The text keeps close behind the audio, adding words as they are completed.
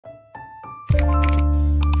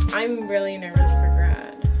I'm really nervous for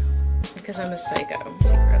grad because I'm a psycho,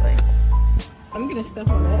 secretly. I'm gonna step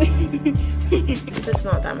on it. Because it's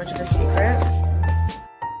not that much of a secret.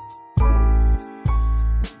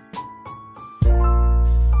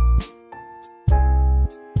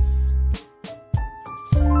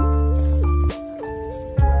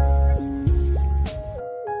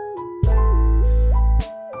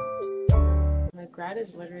 Grad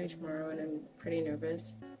is literally tomorrow and I'm pretty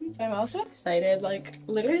nervous. I'm also excited, like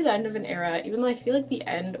literally the end of an era, even though I feel like the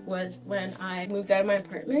end was when I moved out of my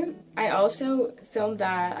apartment. I also filmed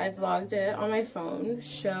that, I vlogged it on my phone,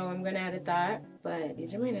 so I'm gonna edit that. But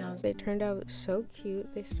these are my nails. They turned out so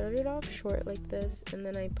cute. They started off short like this and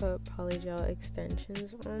then I put polygel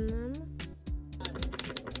extensions on them.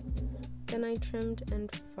 Then I trimmed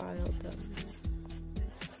and filed them.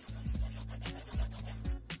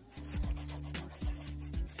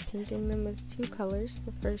 Painting them with two colors.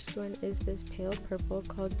 The first one is this pale purple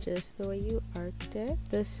called Just the Way You Arced It.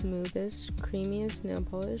 The smoothest, creamiest nail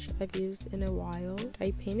polish I've used in a while.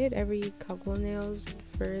 I painted every couple nails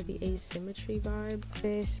for the asymmetry vibe.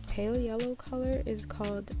 This pale yellow color is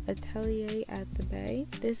called Atelier at the Bay.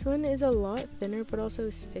 This one is a lot thinner but also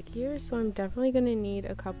stickier, so I'm definitely gonna need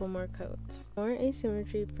a couple more coats. More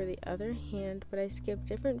asymmetry for the other hand, but I skipped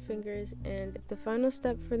different fingers. And the final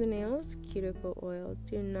step for the nails, cuticle oil.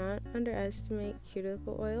 Do not underestimate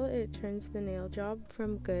cuticle oil. It turns the nail job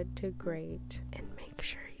from good to great. And make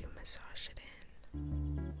sure you massage it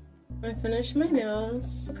in. I finished my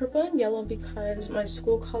nails purple and yellow because my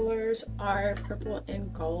school colors are purple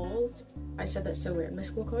and gold. I said that so weird. My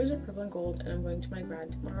school colors are purple and gold and I'm going to my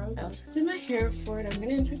grad tomorrow. I also did my hair for it. I'm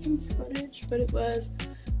gonna insert some footage, but it was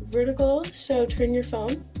vertical, so turn your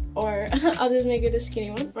phone, or I'll just make it a skinny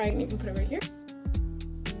one, or I can even put it right here.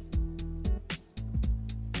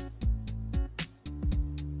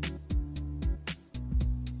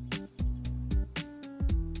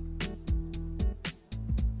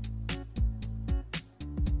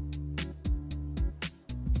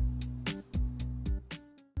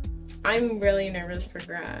 I'm really nervous for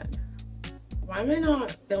grad. Why am I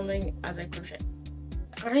not filming as I crochet?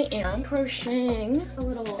 I am crocheting a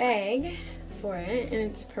little bag for it, and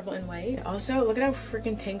it's purple and white. Also, look at how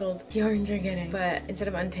freaking tangled the yarns are getting. But instead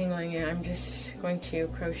of untangling it, I'm just going to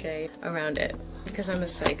crochet around it because I'm a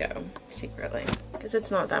psycho, secretly. Because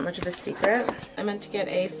it's not that much of a secret. I meant to get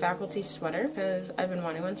a faculty sweater because I've been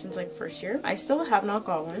wanting one since like first year. I still have not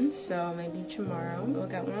got one, so maybe tomorrow I'll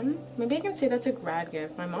get one. Maybe I can say that's a grad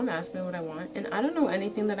gift. My mom asked me what I want, and I don't know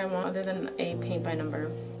anything that I want other than a paint by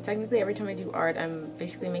number. Technically, every time I do art, I'm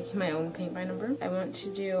basically making my own paint by number. I want to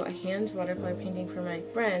do a hand watercolor painting for my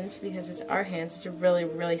friends because it's our hands. It's a really,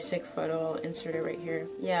 really sick photo. I'll insert it right here.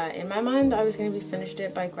 Yeah, in my mind, I was going to be finished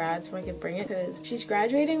it by grad so I could bring it because she's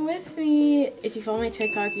graduating with me. If you follow my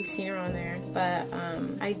TikTok, you've seen her on there. But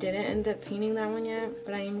I didn't end up painting that one yet.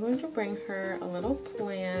 But I am going to bring her a little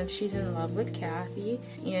plant. She's in love with Kathy.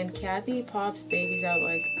 And Kathy pops babies out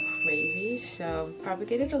like crazy, so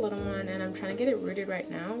propagated a little one and I'm trying to get it rooted right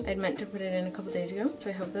now. I'd meant to put it in a couple days ago,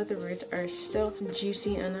 so I hope that the roots are still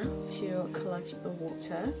juicy enough to collect the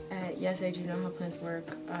water. Yes, I do know how plants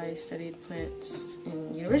work. I studied plants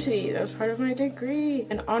in university. That was part of my degree.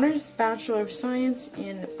 An honors Bachelor of Science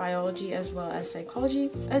in biology as well as psychology,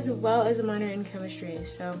 as well as a minor in chemistry.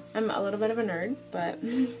 So I'm a little bit of a nerd, but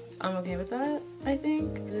I'm okay with that, I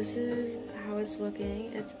think. This is how it's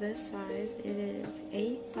looking. It's this size. It is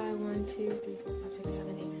 8 by 1, 2, 3, 4, 5, 6,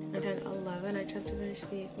 7, 8, 9, 10, 11. I just have to finish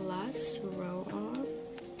the last row off,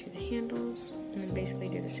 do the handles, and then basically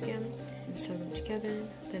do the stem and sew them together,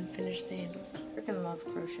 then finish the handles. I freaking love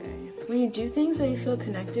crochet. When you do things that you feel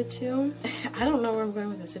connected to, I don't know where I'm going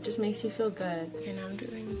with this. It just makes you feel good. Okay, now I'm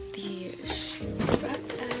doing the strap.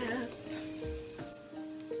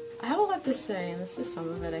 I have a lot to say, and this is some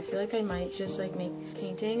of it. I feel like I might just like make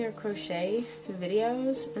painting or crochet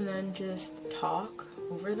videos and then just talk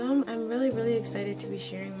over them. I'm really, really excited to be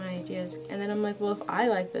sharing my ideas. And then I'm like, well, if I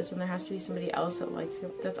like this, then there has to be somebody else that likes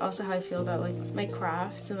it. That's also how I feel about like my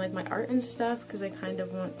crafts and like my art and stuff, because I kind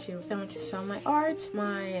of want to sell my art,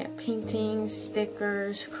 my paintings,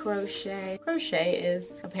 stickers, crochet. Crochet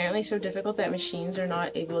is apparently so difficult that machines are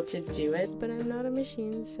not able to do it. But I'm not a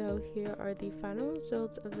machine, so here are the final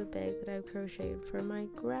results of the bag that I've crocheted for my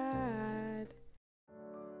grad.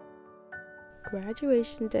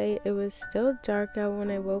 Graduation day, it was still dark out when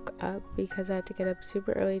I woke up because I had to get up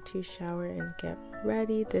super early to shower and get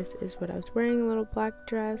ready. This is what I was wearing, a little black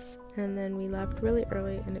dress, and then we left really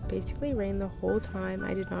early and it basically rained the whole time.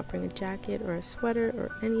 I did not bring a jacket or a sweater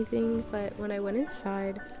or anything, but when I went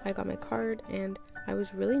inside, I got my card and I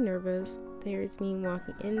was really nervous. There's me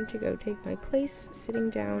walking in to go take my place, sitting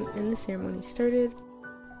down, and the ceremony started.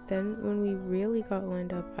 Then when we really got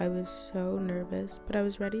lined up, I was so nervous, but I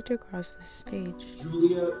was ready to cross the stage.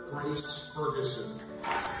 Julia Grace Ferguson.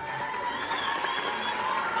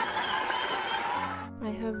 I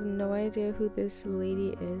have no idea who this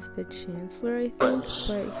lady is, the chancellor I think,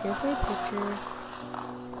 but here's my picture.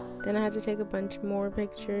 Then I had to take a bunch more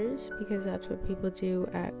pictures because that's what people do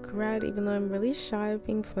at grad, even though I'm really shy of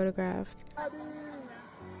being photographed.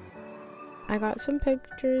 I got some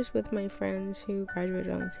pictures with my friends who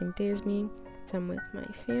graduated on the same day as me, some with my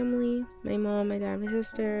family, my mom, my dad, my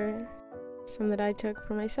sister, some that I took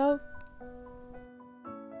for myself.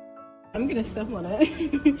 I'm gonna step on it.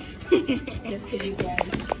 Just because you guys.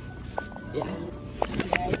 Yeah.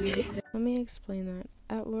 Let me explain that.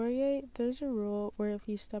 At Laurier, there's a rule where if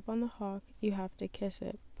you step on the hawk, you have to kiss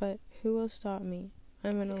it. But who will stop me?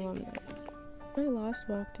 I'm an alumni. My last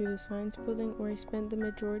walk through the science building where I spent the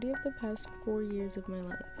majority of the past 4 years of my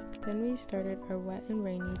life. Then we started our wet and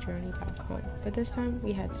rainy journey back home, but this time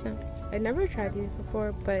we had snow. I'd never tried these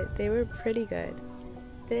before, but they were pretty good.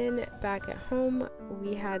 Then back at home,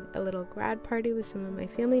 we had a little grad party with some of my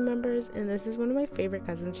family members, and this is one of my favorite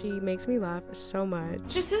cousins. She makes me laugh so much.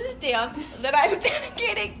 This is a dance that I'm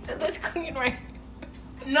dedicating to this queen right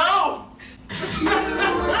No!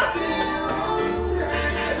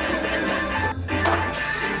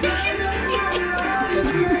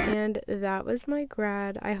 And that was my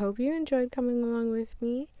grad. I hope you enjoyed coming along with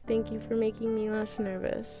me. Thank you for making me less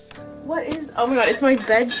nervous. What is, oh my god, it's my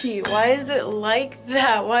bed sheet. Why is it like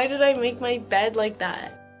that? Why did I make my bed like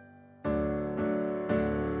that?